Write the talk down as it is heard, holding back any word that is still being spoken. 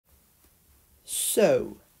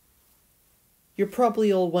So, you're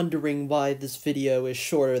probably all wondering why this video is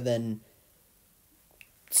shorter than,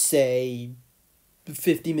 say,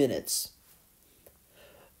 50 minutes.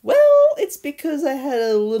 Well, it's because I had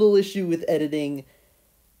a little issue with editing,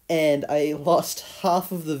 and I lost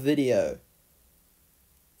half of the video.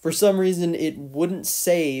 For some reason, it wouldn't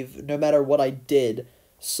save no matter what I did,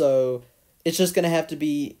 so it's just gonna have to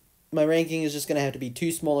be, my ranking is just gonna have to be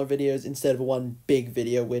 2 smaller videos instead of 1 big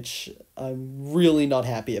video, which I'm really not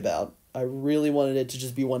happy about. I really wanted it to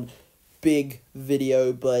just be 1 big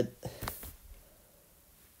video, but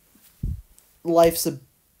life's a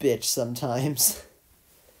bitch sometimes.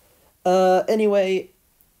 Anyway,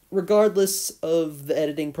 regardless of the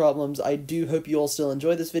editing problems, I do hope you all still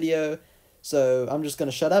enjoy this video, so I'm just gonna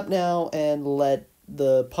shut up now and let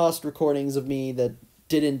the past recordings of me that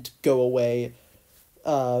didn't go away,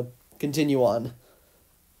 continue on.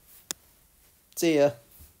 See ya.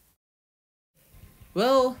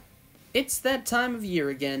 Well, it's that time of year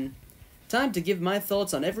again. Time to give my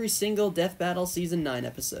thoughts on every single Death Battle Season 9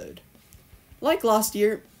 episode. Like last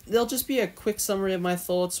year, there'll just be a quick summary of my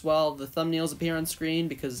thoughts while the thumbnails appear on screen,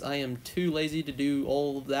 because I am too lazy to do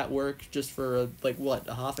all of that work just for,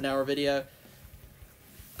 a half an hour video.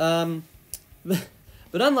 But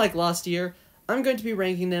unlike last year, I'm going to be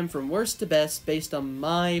ranking them from worst to best based on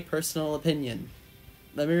my personal opinion.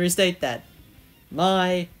 Let me restate that.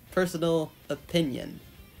 My personal opinion.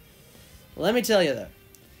 Let me tell you though,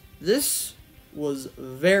 this was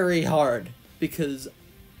very hard because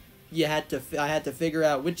I had to figure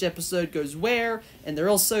out which episode goes where, and they're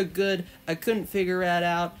all so good, I couldn't figure that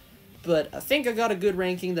out, but I think I got a good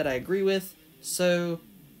ranking that I agree with, so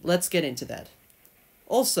let's get into that.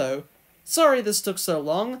 Also, sorry this took so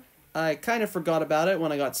long. I kind of forgot about it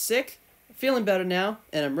when I got sick. Feeling better now,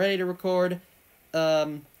 and I'm ready to record.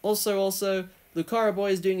 Also,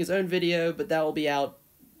 Lucariboi is doing his own video, but that will be out,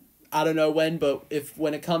 I don't know when, but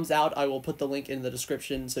when it comes out, I will put the link in the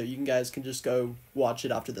description, so you guys can just go watch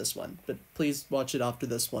it after this one. But please watch it after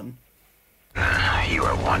this one. You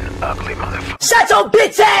are one ugly motherfucker. Shut your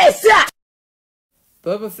bitch ass up!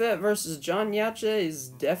 Boba Fett versus John Yacha is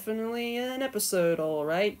definitely an episode,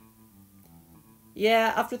 alright.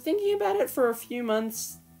 Yeah, after thinking about it for a few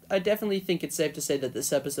months, I definitely think it's safe to say that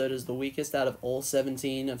this episode is the weakest out of all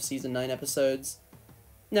 17 of Season 9 episodes.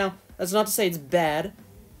 Now, that's not to say it's bad.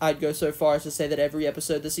 I'd go so far as to say that every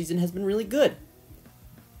episode this season has been really good.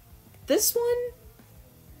 This one,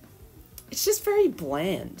 it's just very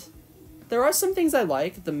bland. There are some things I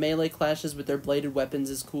like. The melee clashes with their bladed weapons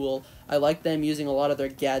is cool. I like them using a lot of their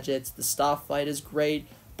gadgets. The staff fight is great.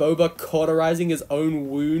 Boba cauterizing his own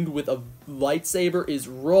wound with a lightsaber is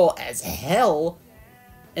raw as hell.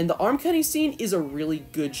 And the arm cutting scene is a really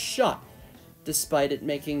good shot, despite it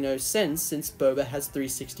making no sense since Boba has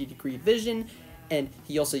 360-degree vision, and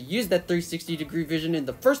he also used that 360-degree vision in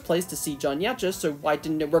the first place to see John Yacha, so why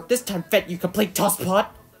didn't it work this time, Fett, you complete tosspot?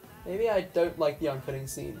 Maybe I don't like the arm cutting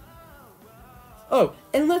scene. Oh,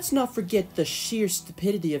 and let's not forget the sheer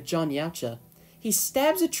stupidity of John Yacha. He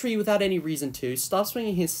stabs a tree without any reason to, stops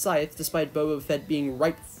swinging his scythe despite Boba Fett being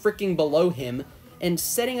right fricking below him, and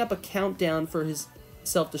setting up a countdown for his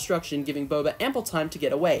self-destruction, giving Boba ample time to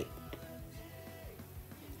get away.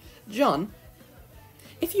 John,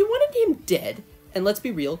 if you wanted him dead, and let's be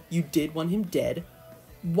real, you did want him dead,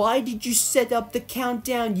 why did you set up the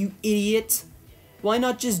countdown, you idiot? Why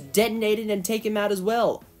not just detonate it and take him out as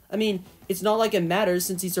well? I mean, it's not like it matters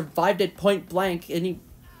since he survived at point blank, and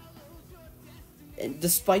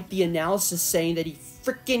despite the analysis saying that he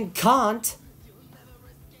frickin' can't.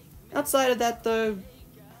 Outside of that, the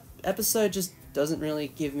episode just doesn't really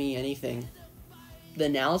give me anything. The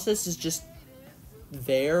analysis is just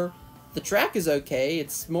there. The track is okay,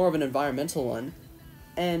 it's more of an environmental one.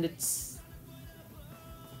 And it's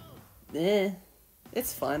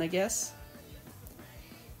fine, I guess.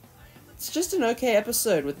 It's just an okay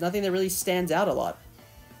episode with nothing that really stands out a lot.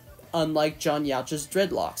 Unlike John Yacha's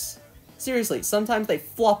dreadlocks. Seriously, sometimes they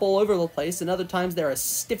flop all over the place, and other times they're as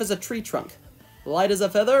stiff as a tree trunk. Light as a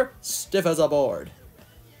feather, stiff as a board.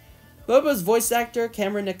 Boba's voice actor,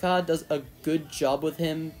 Cameron Nakad, does a good job with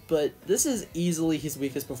him, but this is easily his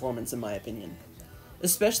weakest performance in my opinion.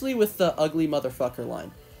 Especially with the ugly motherfucker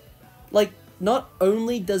line. Like, not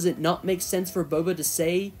only does it not make sense for Boba to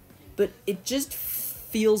say, but it just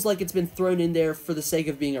feels like it's been thrown in there for the sake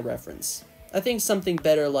of being a reference. I think something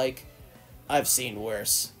better like, I've seen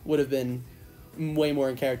worse, would have been way more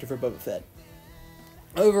in character for Boba Fett.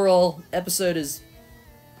 Overall, episode is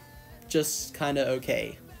just kinda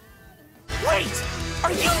okay. Wait!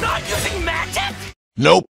 Are you not using magic?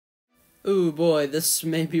 Nope. Ooh boy, this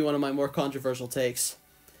may be one of my more controversial takes.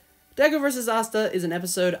 Dagger vs. Asta is an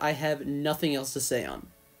episode I have nothing else to say on.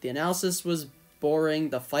 The analysis was boring,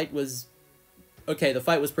 the fight was... okay, the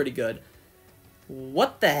fight was pretty good.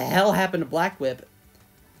 What the hell happened to Black Whip?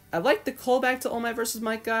 I like the callback to All Might vs.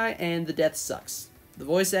 Might guy, and the death sucks. The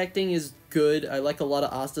voice acting is good, I like a lot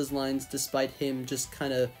of Asta's lines despite him just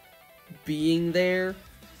kind of being there,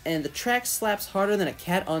 and the track slaps harder than a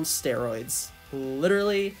cat on steroids.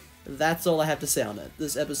 Literally, that's all I have to say on it.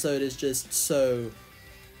 This episode is just so...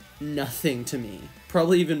 nothing to me.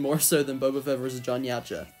 Probably even more so than Boba Fett vs. John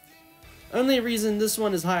Yacha. Only reason this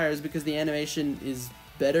one is higher is because the animation is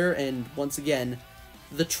better, and once again,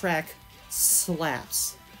 the track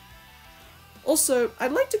slaps. Also,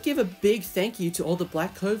 I'd like to give a big thank you to all the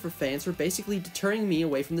Black Clover fans for basically deterring me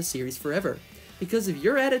away from the series forever. Because of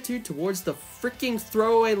your attitude towards the freaking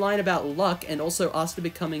throwaway line about luck, and also Asta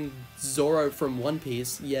becoming Zoro from One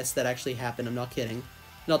Piece. Yes, that actually happened, I'm not kidding.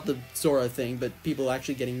 Not the Zoro thing, but people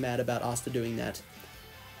actually getting mad about Asta doing that.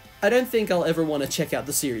 I don't think I'll ever want to check out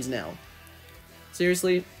the series now.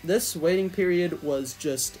 Seriously, this waiting period was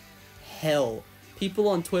just hell. People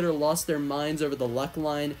on Twitter lost their minds over the luck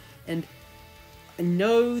line, and I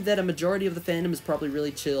know that a majority of the fandom is probably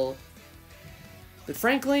really chill, but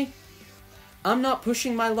frankly, I'm not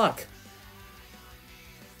pushing my luck.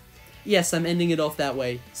 Yes, I'm ending it off that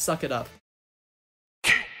way. Suck it up.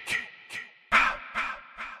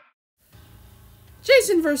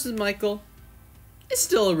 Jason vs. Michael is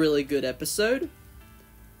still a really good episode,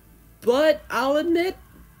 but I'll admit,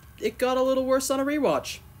 it got a little worse on a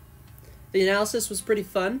rewatch. The analysis was pretty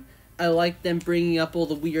fun. I like them bringing up all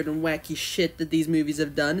the weird and wacky shit that these movies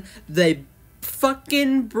have done. They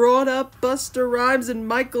fucking brought up Busta Rhymes and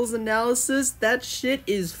Michael's analysis. That shit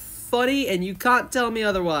is funny, and you can't tell me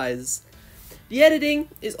otherwise. The editing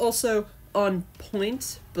is also on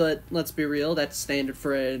point, but let's be real, that's standard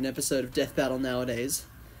for an episode of Death Battle nowadays.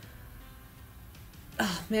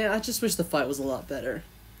 Oh, man, I just wish the fight was a lot better.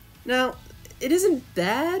 Now, it isn't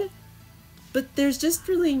bad, but there's just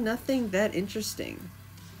really nothing that interesting.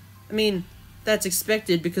 I mean, that's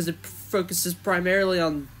expected because it focuses primarily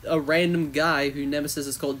on a random guy who Nemesis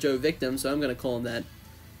is called Joe Victim, so I'm gonna call him that.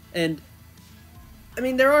 And, I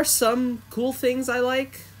mean, there are some cool things I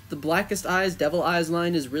like. The Blackest Eyes, Devil Eyes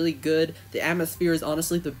line is really good. The atmosphere is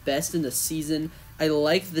honestly the best in the season. I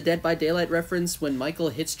like the Dead by Daylight reference when Michael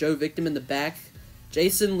hits Joe Victim in the back.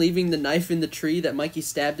 Jason leaving the knife in the tree that Mikey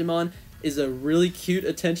stabbed him on is a really cute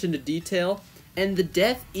attention to detail. And the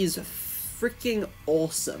death is freaking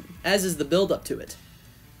awesome, as is the build-up to it.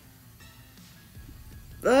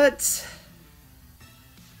 But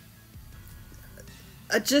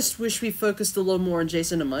I just wish we focused a little more on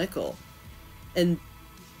Jason and Michael. And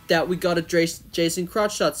that we got a Jason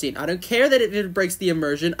crotch shot scene. I don't care that it breaks the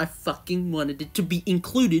immersion. I fucking wanted it to be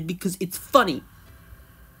included because it's funny.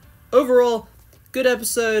 Overall, good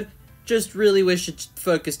episode. Just really wish it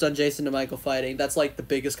focused on Jason and Michael fighting. That's like the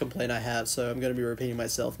biggest complaint I have, so I'm gonna be repeating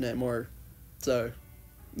myself more. So,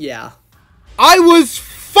 yeah. I was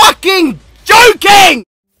fucking joking!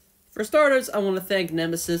 For starters, I want to thank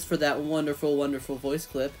Nemesis for that wonderful, wonderful voice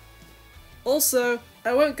clip. Also,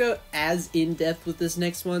 I won't go as in-depth with this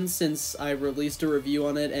next one since I released a review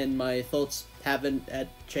on it and my thoughts haven't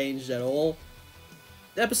changed at all.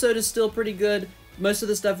 The episode is still pretty good. Most of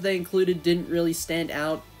the stuff they included didn't really stand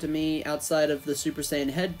out to me outside of the Super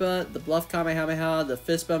Saiyan headbutt, the bluff Kamehameha, the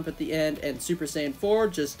fist bump at the end, and Super Saiyan 4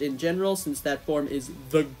 just in general since that form is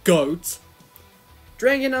the GOAT.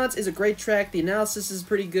 Dragonauts is a great track, the analysis is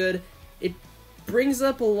pretty good. It brings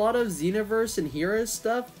up a lot of Xenoverse and Heroes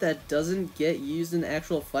stuff that doesn't get used in the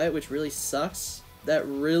actual fight, which really sucks. That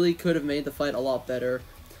really could have made the fight a lot better.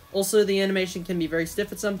 Also, the animation can be very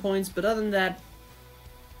stiff at some points, but other than that,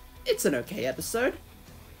 it's an okay episode.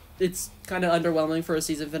 It's kind of underwhelming for a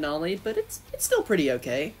season finale, but it's still pretty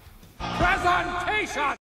okay.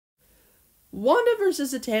 Presentation! Wanda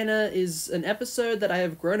vs. Zatanna is an episode that I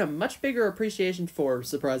have grown a much bigger appreciation for,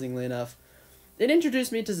 surprisingly enough. It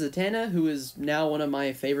introduced me to Zatanna, who is now one of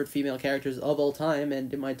my favorite female characters of all time,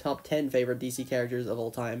 and in my top 10 favorite DC characters of all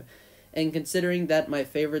time. And considering that my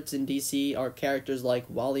favorites in DC are characters like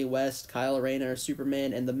Wally West, Kyle Rayner,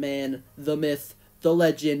 Superman, and the man, the myth, the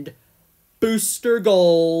legend, Booster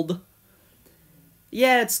Gold.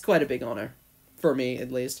 Yeah, it's quite a big honor. For me,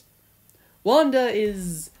 at least. Wanda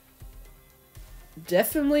is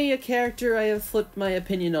definitely a character I have flipped my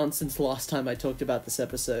opinion on since the last time I talked about this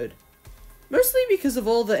episode. Mostly because of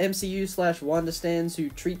all the MCU/Wanda stans who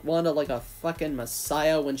treat Wanda like a fucking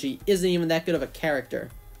messiah when she isn't even that good of a character.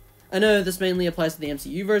 I know this mainly applies to the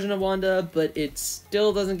MCU version of Wanda, but it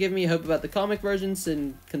still doesn't give me hope about the comic versions,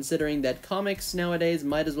 and considering that comics nowadays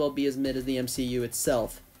might as well be as mid as the MCU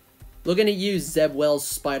itself. Looking at you, Zeb Wells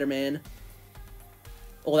Spider-Man.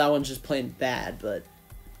 Well, that one's just plain bad, but...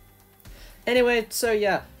 Anyway, so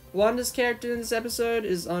yeah. Wanda's character in this episode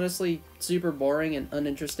is honestly super boring and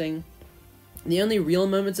uninteresting. The only real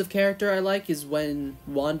moments of character I like is when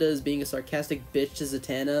Wanda is being a sarcastic bitch to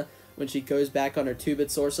Zatanna when she goes back on her 2-bit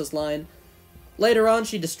sourceless line. Later on,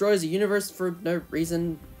 she destroys a universe for no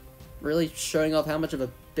reason, really showing off how much of a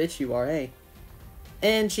bitch you are, eh?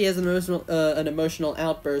 And she has an emotional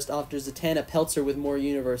outburst after Zatanna pelts her with more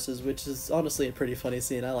universes, which is honestly a pretty funny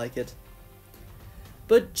scene. I like it.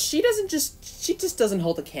 But she just doesn't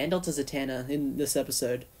hold a candle to Zatanna in this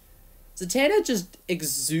episode. Zatanna just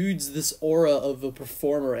exudes this aura of a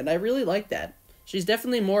performer, and I really like that. She's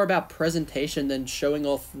definitely more about presentation than showing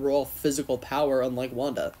off raw physical power, unlike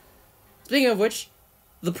Wanda. Speaking of which,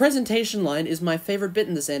 the presentation line is my favorite bit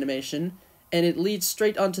in this animation, and it leads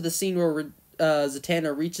straight onto the scene where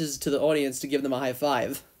Zatanna reaches to the audience to give them a high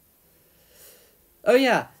five. Oh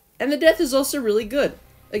yeah, and the death is also really good.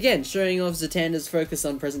 Again, showing off Zatanna's focus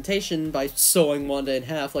on presentation by sawing Wanda in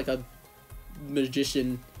half like a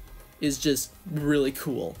magician is just really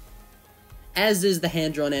cool. As is the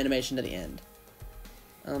hand-drawn animation at the end.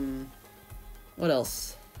 What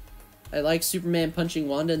else? I like Superman punching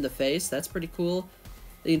Wanda in the face. That's pretty cool.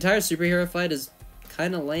 The entire superhero fight is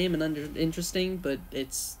kind of lame and uninteresting, but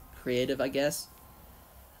it's creative, I guess.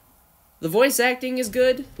 The voice acting is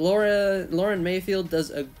good. Lauren Mayfield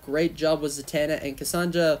does a great job with Zatanna, and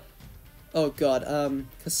Cassandra... Oh god,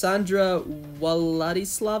 Cassandra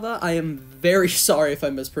Wladislava? I am very sorry if I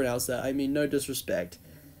mispronounced that. I mean, no disrespect.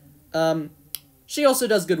 She also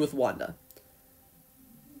does good with Wanda.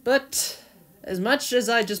 But, as much as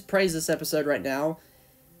I just praise this episode right now,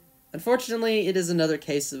 unfortunately, it is another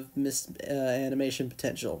case of missed animation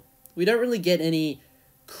potential. We don't really get any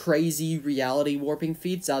crazy reality warping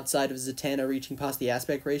feats outside of Zatanna reaching past the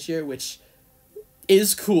aspect ratio, which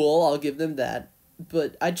is cool, I'll give them that.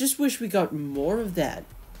 But I just wish we got more of that.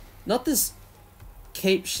 Not this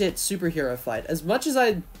cape shit superhero fight. As much as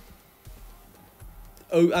I'm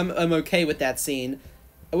okay with that scene,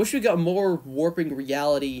 I wish we got more warping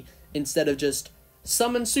reality instead of just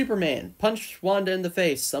summon Superman, punch Wanda in the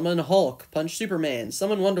face, summon Hulk, punch Superman,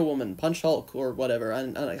 summon Wonder Woman, punch Hulk, or whatever. I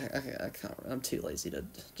can't, I'm too lazy to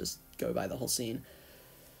just go by the whole scene.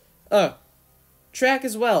 Oh, track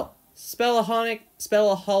as well.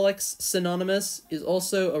 Spellaholics Synonymous is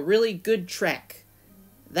also a really good track.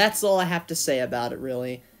 That's all I have to say about it,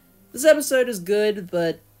 really. This episode is good,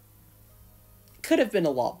 but could have been a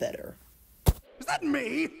lot better. Is that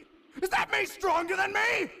me? Is that me stronger than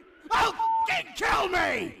me? I'll f***ing kill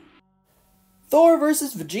me! Thor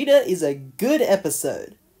vs. Vegeta is a good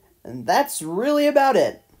episode, and that's really about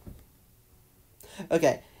it.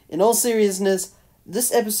 Okay, in all seriousness,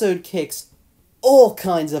 this episode kicks all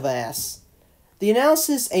kinds of ass. The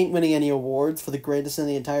analysis ain't winning any awards for the greatest in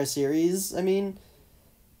the entire series. I mean,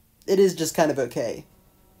 it is just kind of okay.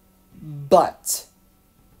 But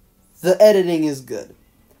the editing is good.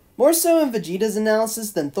 More so in Vegeta's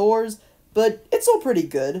analysis than Thor's, but it's all pretty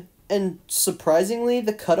good. And surprisingly,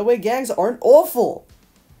 the cutaway gags aren't awful.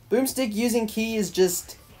 Boomstick using Ki is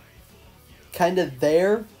just kind of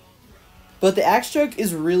there. But the axe stroke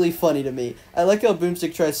is really funny to me. I like how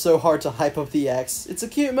Boomstick tries so hard to hype up the axe. It's a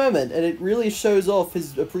cute moment, and it really shows off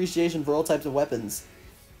his appreciation for all types of weapons.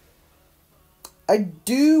 I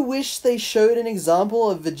do wish they showed an example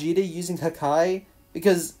of Vegeta using Hakai,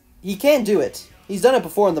 because he can do it. He's done it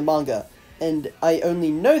before in the manga, and I only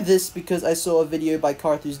know this because I saw a video by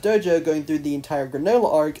Carthu's Dojo going through the entire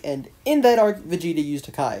Granola arc, and in that arc, Vegeta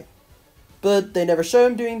used Hakai. But they never show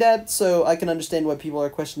him doing that, so I can understand why people are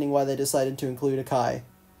questioning why they decided to include Hakai.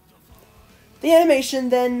 The animation,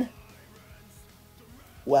 then...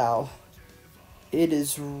 wow. It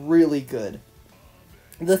is really good.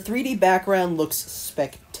 The 3D background looks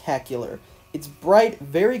spectacular. It's bright,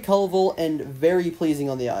 very colorful, and very pleasing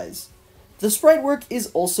on the eyes. The sprite work is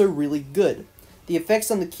also really good. The effects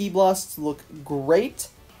on the Ki blasts look great,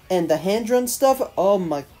 and the hand-drawn stuff, oh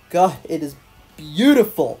my god, it is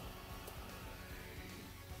beautiful.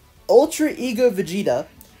 Ultra Ego Vegeta,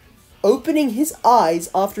 opening his eyes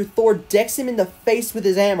after Thor decks him in the face with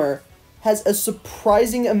his hammer, has a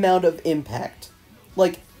surprising amount of impact.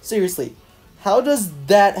 Like, seriously, how does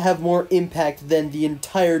that have more impact than the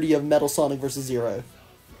entirety of Metal Sonic vs. Zero?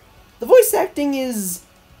 The voice acting is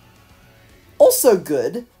also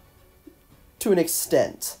good, to an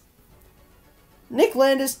extent. Nick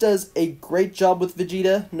Landis does a great job with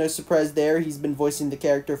Vegeta, no surprise there, he's been voicing the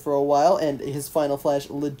character for a while, and his Final Flash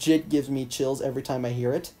legit gives me chills every time I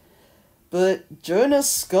hear it. But Jonas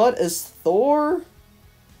Scott as Thor?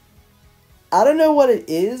 I don't know what it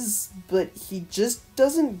is, but he just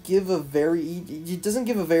doesn't give a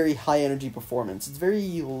very high energy performance. It's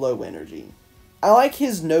very low energy. I like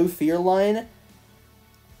his no fear line,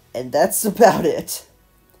 and that's about it.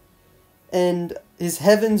 And his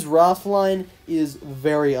Heaven's Wrath line is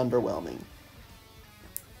very underwhelming.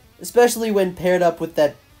 Especially when paired up with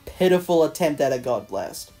that pitiful attempt at a God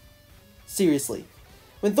Blast. Seriously.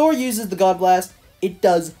 When Thor uses the God Blast, it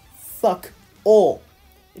does fuck all.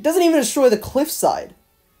 It doesn't even destroy the cliffside.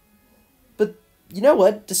 But you know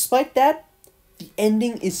what? Despite that, the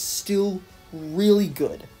ending is still really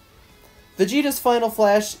good. Vegeta's Final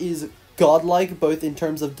Flash is godlike both in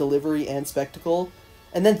terms of delivery and spectacle.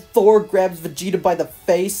 And then Thor grabs Vegeta by the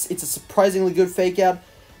face. It's a surprisingly good fake out.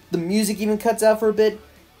 The music even cuts out for a bit.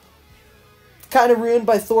 Kind of ruined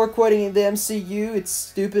by Thor quoting the MCU. It's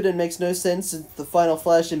stupid and makes no sense since the Final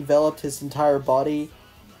Flash enveloped his entire body.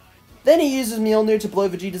 Then he uses Mjolnir to blow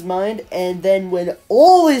Vegeta's mind, and then when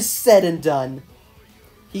all is said and done,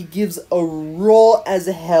 he gives a raw as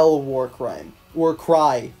hell war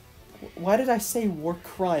cry. Why did I say war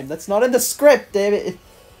crime? That's not in the script, damn it.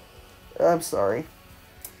 I'm sorry.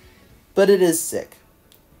 But it is sick.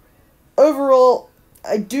 Overall,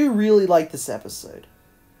 I do really like this episode.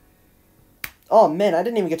 Oh man, I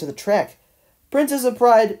didn't even get to the track. Princess of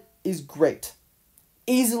Pride is great.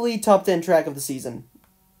 Easily top 10 track of the season.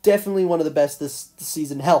 Definitely one of the best this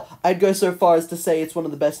season. Hell, I'd go so far as to say it's one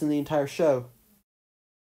of the best in the entire show.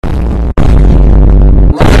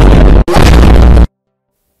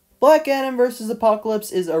 Black Adam vs.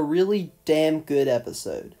 Apocalypse is a really damn good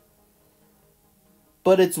episode.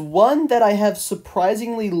 But it's one that I have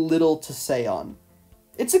surprisingly little to say on.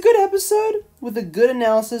 It's a good episode, with a good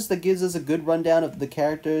analysis that gives us a good rundown of the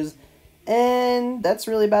characters, and that's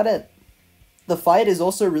really about it. The fight is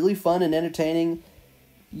also really fun and entertaining.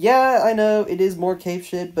 Yeah, I know, it is more cape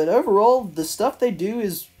shit, but overall, the stuff they do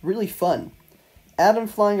is really fun. Adam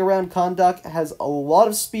flying around Kahndaq has a lot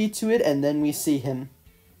of speed to it, and then we see him.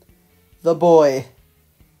 The boy.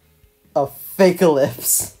 A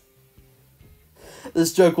fake-ellipse.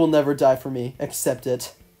 This joke will never die for me, accept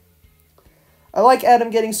it. I like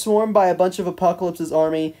Adam getting swarmed by a bunch of Apocalypse's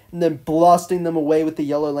army, and then blasting them away with the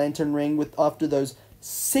Yellow Lantern ring after those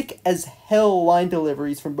sick as hell line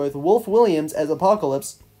deliveries from both Wolf Williams as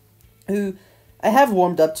Apocalypse, who I have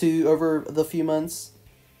warmed up to over the few months,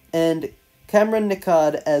 and Cameron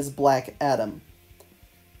Nikkad as Black Adam.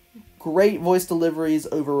 Great voice deliveries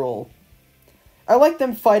overall. I like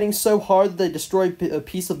them fighting so hard that they destroy a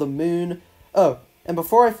piece of the moon. Oh, and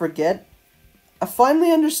before I forget, I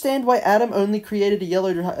finally understand why Adam only created a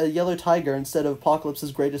yellow tiger instead of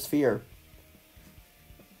Apocalypse's greatest fear.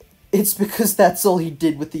 It's because that's all he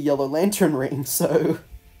did with the Yellow Lantern ring, so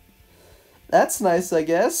that's nice, I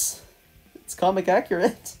guess. It's comic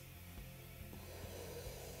accurate.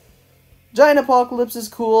 Giant Apocalypse is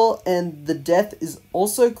cool, and the death is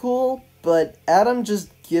also cool, but Adam just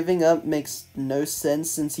giving up makes no sense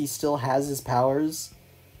since he still has his powers.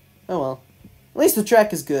 Oh well. At least the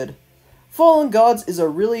track is good. Fallen Gods is a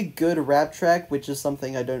really good rap track, which is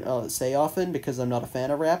something I don't say often because I'm not a fan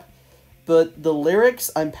of rap. But the lyrics,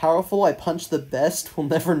 I'm powerful, I punch the best, will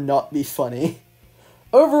never not be funny.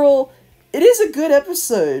 Overall, it is a good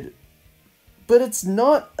episode, but it's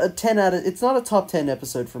not a top 10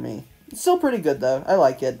 episode for me. It's still pretty good though, I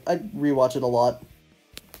like it, I rewatch it a lot.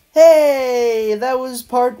 Hey, that was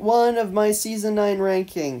part 1 of my Season 9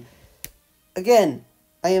 ranking. Again,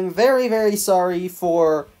 I am very, very sorry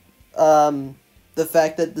for the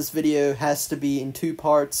fact that this video has to be in 2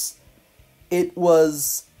 parts. It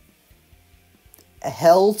was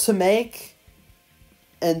hell to make,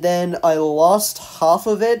 and then I lost half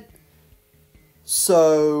of it,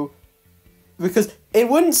 so, because it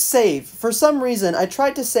wouldn't save. For some reason, I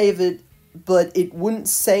tried to save it, but it wouldn't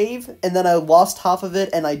save, and then I lost half of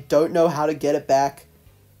it, and I don't know how to get it back,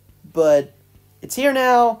 but it's here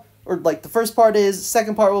now, or like the first part is,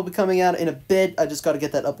 second part will be coming out in a bit, I just gotta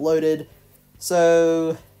get that uploaded,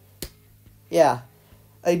 so, yeah.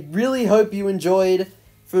 I really hope you enjoyed.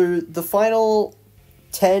 For the final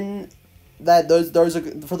 10,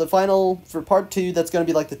 for part 2, that's gonna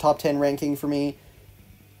be like the top 10 ranking for me,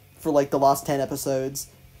 for like the last 10 episodes,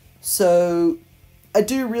 so I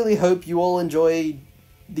do really hope you all enjoy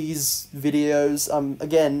these videos.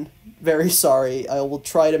 Again, very sorry. I will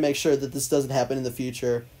try to make sure that this doesn't happen in the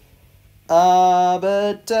future.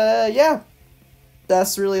 Yeah.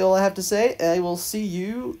 That's really all I have to say. I will see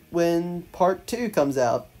you when part 2 comes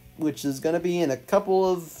out, which is gonna be in a couple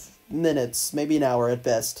of minutes, maybe an hour at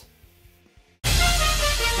best.